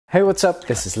Hey, what's up?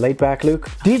 This is Laidback Luke,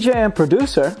 DJ and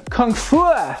producer, Kung Fu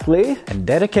athlete, and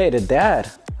dedicated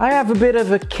dad. I have a bit of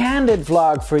a candid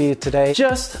vlog for you today.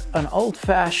 Just an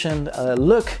old-fashioned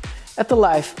look at the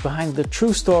life behind the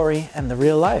true story and the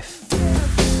real life.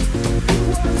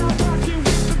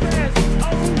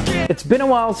 It's been a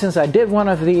while since I did one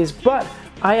of these, but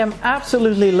I am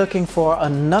absolutely looking for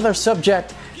another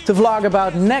subject to vlog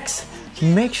about next.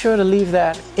 Make sure to leave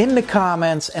that in the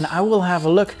comments and I will have a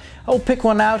look. I'll pick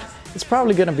one out. It's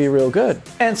probably going to be real good.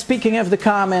 And speaking of the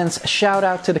comments, shout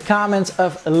out to the comments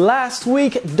of last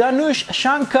week. Danush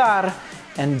Shankar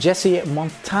and Jesse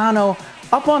Montano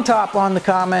up on top on the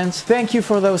comments. Thank you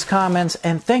for those comments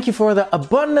and thank you for the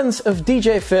abundance of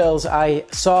DJ fills I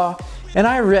saw and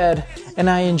I read and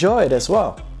I enjoyed as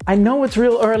well. I know it's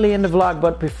real early in the vlog,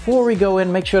 but before we go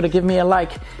in, make sure to give me a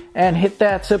like and hit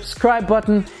that subscribe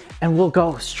button. And we'll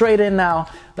go straight in now.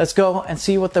 Let's go and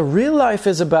see what the real life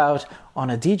is about on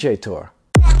a DJ tour.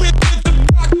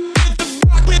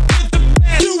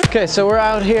 Okay, so we're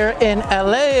out here in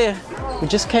LA. We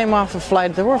just came off a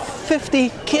flight. There were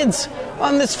 50 kids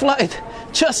on this flight.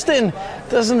 Justin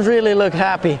doesn't really look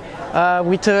happy.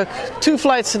 We took 2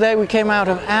 flights today. We came out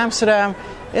of Amsterdam.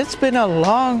 It's been a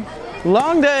long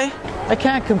day. I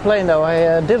can't complain though.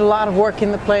 I did a lot of work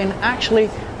in the plane.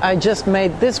 Actually, I just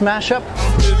made this mashup.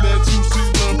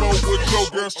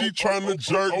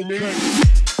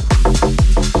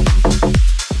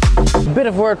 A bit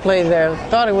of wordplay there.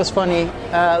 Thought it was funny.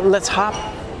 Let's hop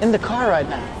in the car right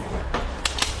now.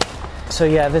 So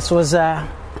yeah, this was a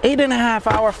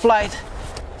 8.5-hour flight,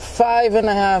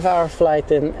 5.5-hour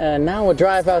flight, and now a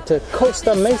drive out to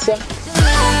Costa Mesa.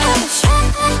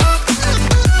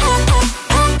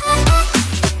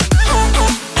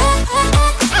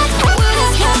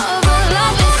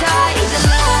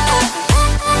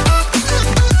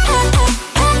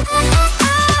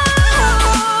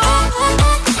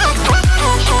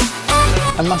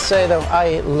 I must say though,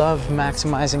 I love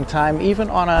maximizing time, even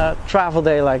on a travel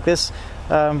day like this.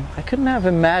 I couldn't have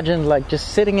imagined like just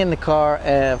sitting in the car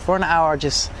for an hour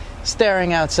just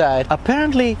staring outside.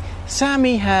 Apparently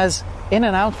Sammy has in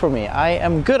and out for me. I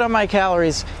am good on my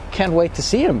calories, can't wait to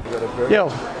see him. Yo,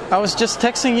 I was just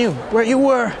texting you where you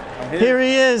were. Here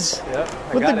he is,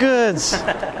 with the goods.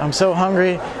 I'm so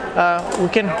hungry.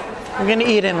 We're gonna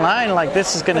eat in line. Like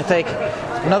this is gonna take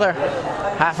another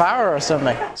half hour or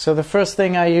something. So the first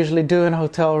thing I usually do in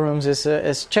hotel rooms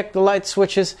is check the light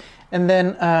switches, and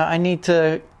then I need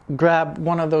to grab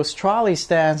one of those trolley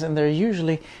stands, and they're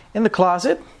usually in the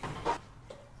closet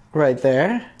right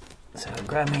there. So I'll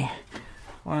grab me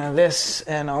one of this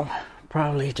and I'll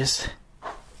probably just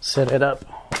set it up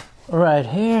right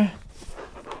here.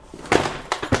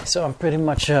 So I'm pretty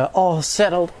much all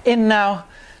settled in now.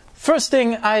 First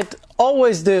thing I'd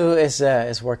always do is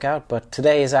work out, but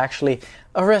today is actually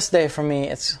a rest day for me.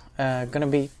 It's gonna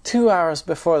be 2 hours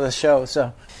before the show,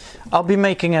 so I'll be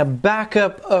making a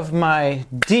backup of my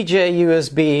DJ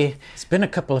USB. It's been a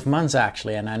couple of months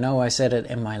actually, and I know I said it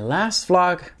in my last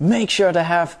vlog. Make sure to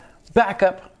have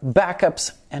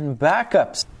backups, and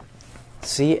backups.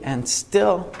 See, and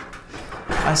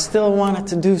I still wanted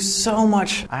to do so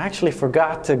much. I actually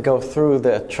forgot to go through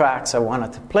the tracks I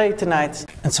wanted to play tonight.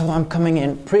 And so I'm coming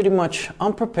in pretty much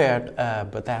unprepared,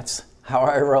 but that's how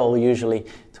I roll usually.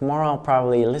 Tomorrow I'll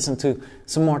probably listen to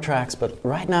some more tracks, but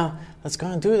right now, let's go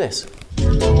and do this.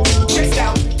 Check it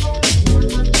out.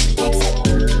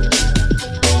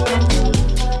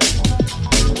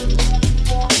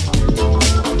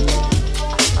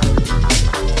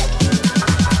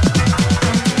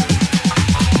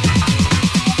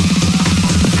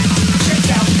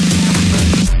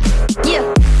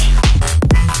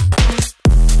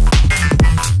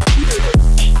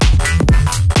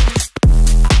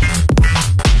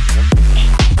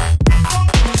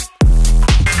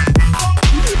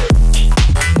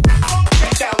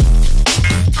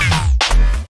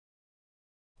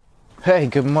 Hey,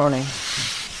 good morning.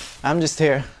 I'm just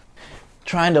here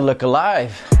trying to look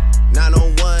alive.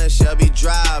 901 Shelby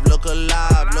Drive, look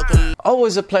alive, look alive.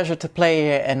 Always a pleasure to play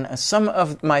here, and some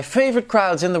of my favorite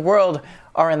crowds in the world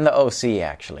are in the OC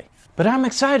actually. But I'm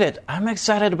excited. I'm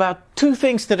excited about 2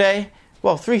 things today.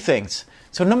 Well, 3 things.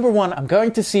 So number 1, I'm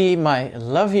going to see my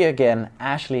lovey again,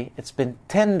 Ashley. It's been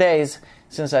 10 days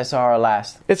since I saw her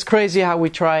last. It's crazy how we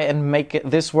try and make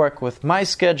this work with my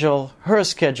schedule, her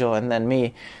schedule, and then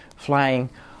me flying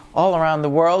all around the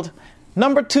world.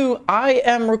 Number 2, I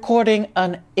am recording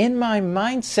an In My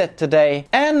Mindset today.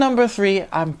 And number 3,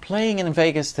 I'm playing in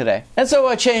Vegas today. And so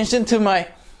I changed into my,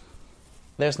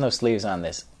 there's no sleeves on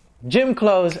this, gym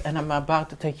clothes, and I'm about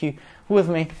to take you with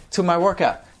me to my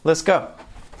workout. Let's go.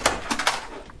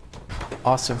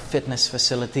 awesome fitness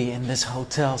facility in this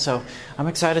hotel. So I'm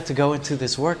excited to go into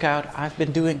this workout. I've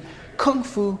been doing Kung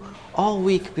Fu all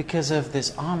week because of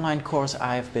this online course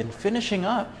I've been finishing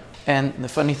up. And the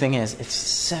funny thing is, it's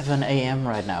 7 a.m.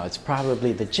 right now. It's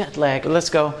probably the jet lag. Let's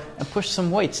go and push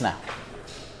some weights now.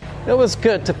 It was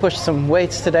good to push some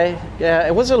weights today. Yeah,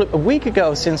 it was a week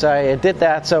ago since I did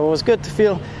that, so it was good to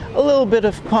feel a little bit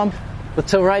of pump. But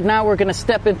so right now we're gonna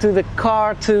step into the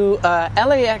car to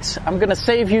LAX. I'm gonna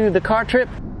save you the car trip.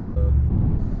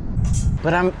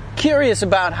 But I'm curious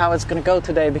about how it's gonna go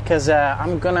today because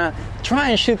I'm gonna try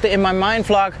and shoot the In My Mind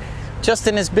vlog.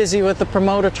 Justin is busy with the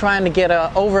promoter trying to get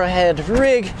an overhead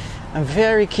rig. I'm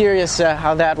very curious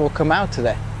how that will come out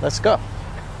today. Let's go.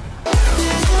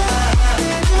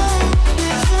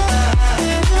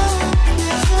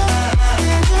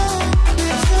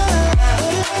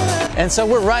 And so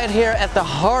we're right here at the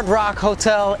Hard Rock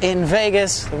Hotel in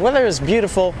Vegas. The weather is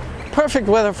beautiful, perfect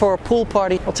weather for a pool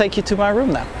party. I'll take you to my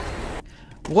room now.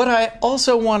 What I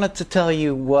also wanted to tell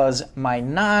you was my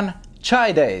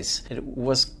non-chai days. It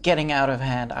was getting out of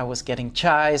hand. I was getting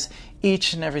chais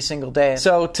each and every single day.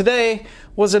 So today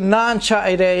was a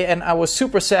non-chai day and I was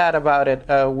super sad about it.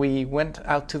 We went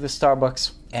out to the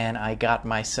Starbucks and I got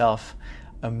myself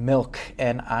a milk,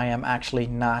 and I am actually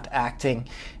not acting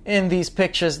in these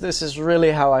pictures. This is really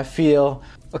how I feel.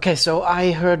 Okay, so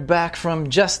I heard back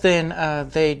from Justin.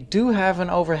 They do have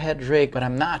an overhead rig, but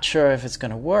I'm not sure if it's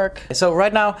gonna work. So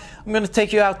right now, I'm gonna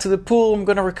take you out to the pool. I'm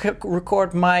gonna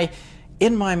record my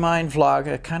In My Mind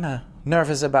vlog. Kinda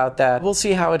nervous about that. We'll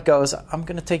see how it goes. I'm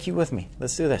gonna take you with me.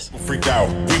 Let's do this. Freak out.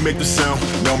 We make the sound,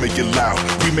 now make it loud.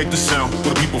 We make the sound,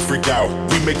 when people freak out.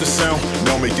 We make the sound,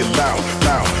 now make it loud.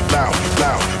 Loud, loud,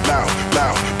 loud, loud,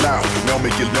 loud, loud. Now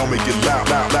make it loud,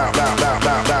 loud, loud, loud, loud, loud,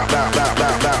 loud, loud, loud, loud,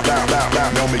 loud, loud, loud,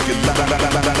 loud. Now make it loud.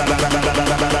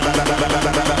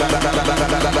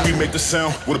 We make the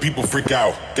sound, when the people freak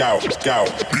out.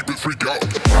 People freak out.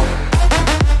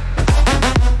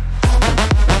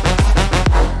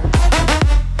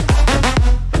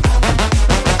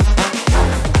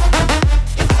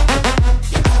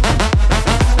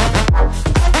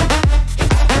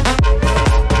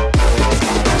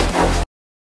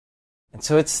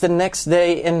 So it's the next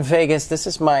day in Vegas. This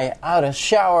is my out of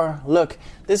shower look.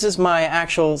 This is my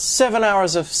actual 7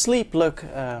 hours of sleep look.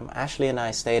 Ashley and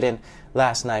I stayed in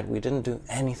last night. We didn't do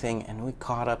anything and we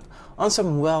caught up on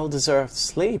some well-deserved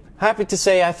sleep. Happy to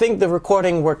say I think the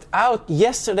recording worked out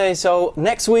yesterday, so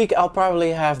next week I'll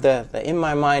probably have the In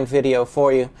My Mind video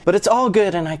for you. But it's all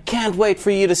good and I can't wait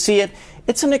for you to see it.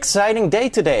 It's an exciting day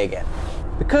today again.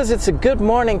 Because it's a good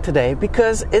morning today,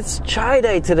 because it's chai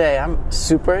day today. I'm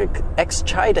super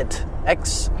excited.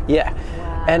 Yeah.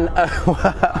 Wow. And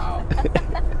wow.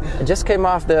 I just came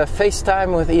off the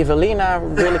FaceTime with Evelina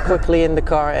really quickly in the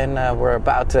car, and we're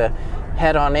about to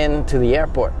head on in to the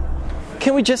airport.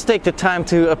 Can we just take the time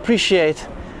to appreciate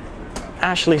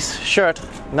Ashley's shirt?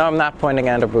 No, I'm not pointing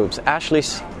at her boobs.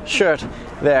 Ashley's shirt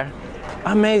there.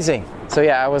 Amazing. So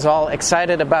yeah, I was all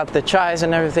excited about the chais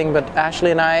and everything, but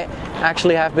Ashley and I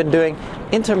actually have been doing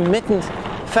intermittent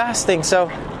fasting. So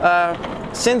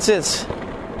since it's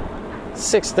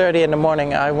 6:30 in the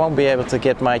morning, I won't be able to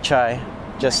get my chai.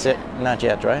 Not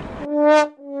yet, right?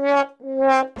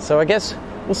 So I guess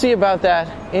we'll see about that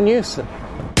in Houston.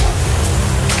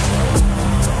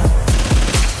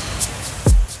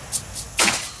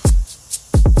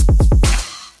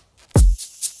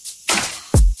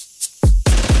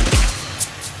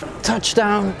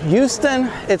 Touchdown Houston.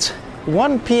 It's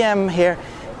 1 p.m. here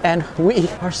and we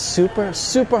are super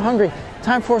hungry.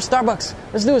 Time for Starbucks.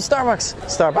 Let's do a Starbucks.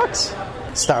 Starbucks.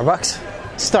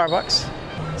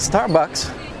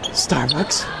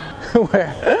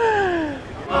 Where?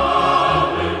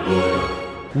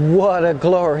 What a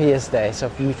glorious day. So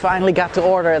we finally got to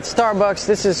order at Starbucks.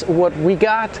 This is what we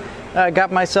got. I got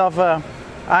myself a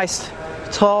iced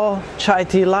tall chai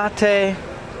tea latte.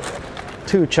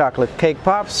 2 chocolate cake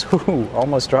pops. Ooh,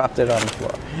 almost dropped it on the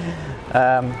floor.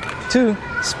 2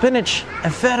 spinach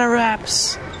and feta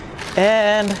wraps.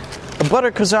 And a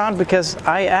butter croissant because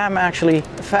I am actually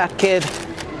a fat kid.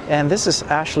 And this is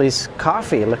Ashley's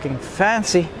coffee, looking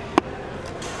fancy.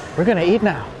 We're gonna eat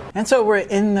now. And so we're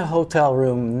in the hotel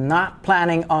room, not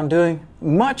planning on doing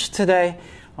much today.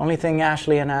 Only thing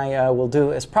Ashley and I will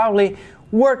do is probably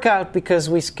work out because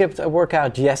we skipped a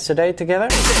workout yesterday together.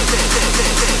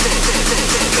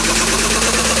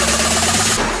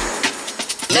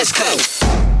 Let's go.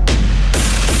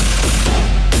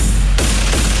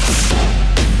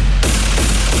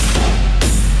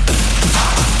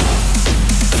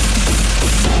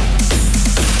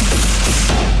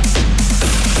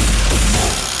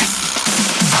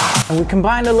 And we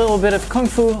combined a little bit of Kung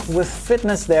Fu with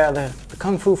fitness there, the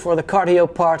Kung Fu for the cardio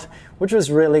part, which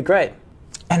was really great.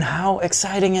 And how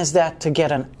exciting is that to get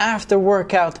an after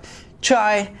workout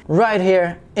chai right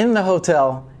here in the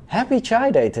hotel. Happy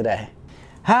chai day today.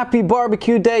 Happy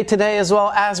barbecue day today as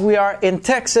well, as we are in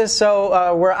Texas,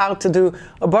 so we're out to do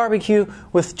a barbecue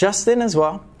with Justin as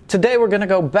well. Today we're gonna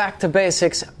go back to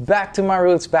basics, back to my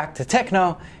roots, back to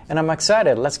techno, and I'm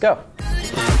excited. Let's go.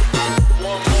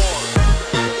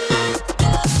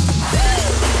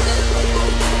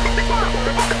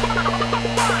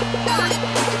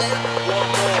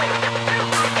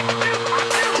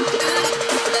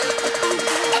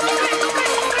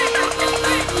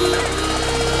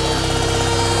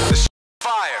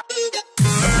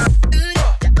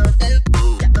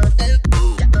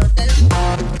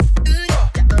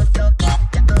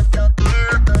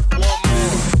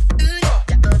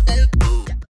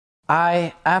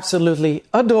 I absolutely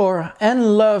adore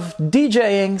and love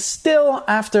DJing still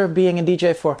after being a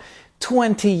DJ for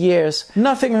 20 years.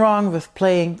 Nothing wrong with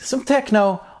playing some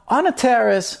techno on a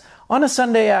terrace on a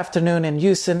Sunday afternoon in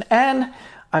Houston, and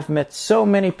I've met so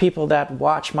many people that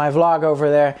watch my vlog over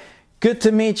there. Good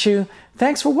to meet you.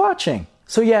 Thanks for watching.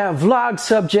 So yeah, vlog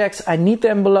subjects, I need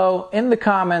them below in the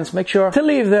comments. Make sure to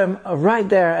leave them right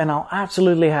there and I'll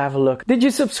absolutely have a look. Did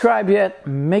you subscribe yet?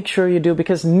 Make sure you do,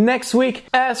 because next week,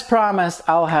 as promised,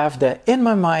 I'll have the In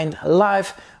My Mind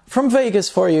live from Vegas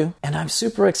for you. And I'm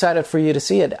super excited for you to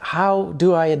see it. How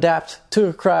do I adapt to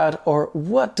a crowd, or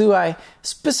what do I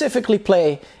specifically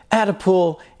play at a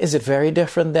pool? Is it very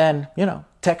different than, you know,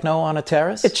 techno on a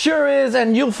terrace? It sure is,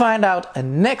 and you'll find out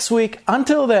next week.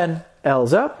 Until then,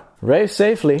 L's up. Rave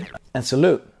safely and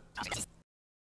salute.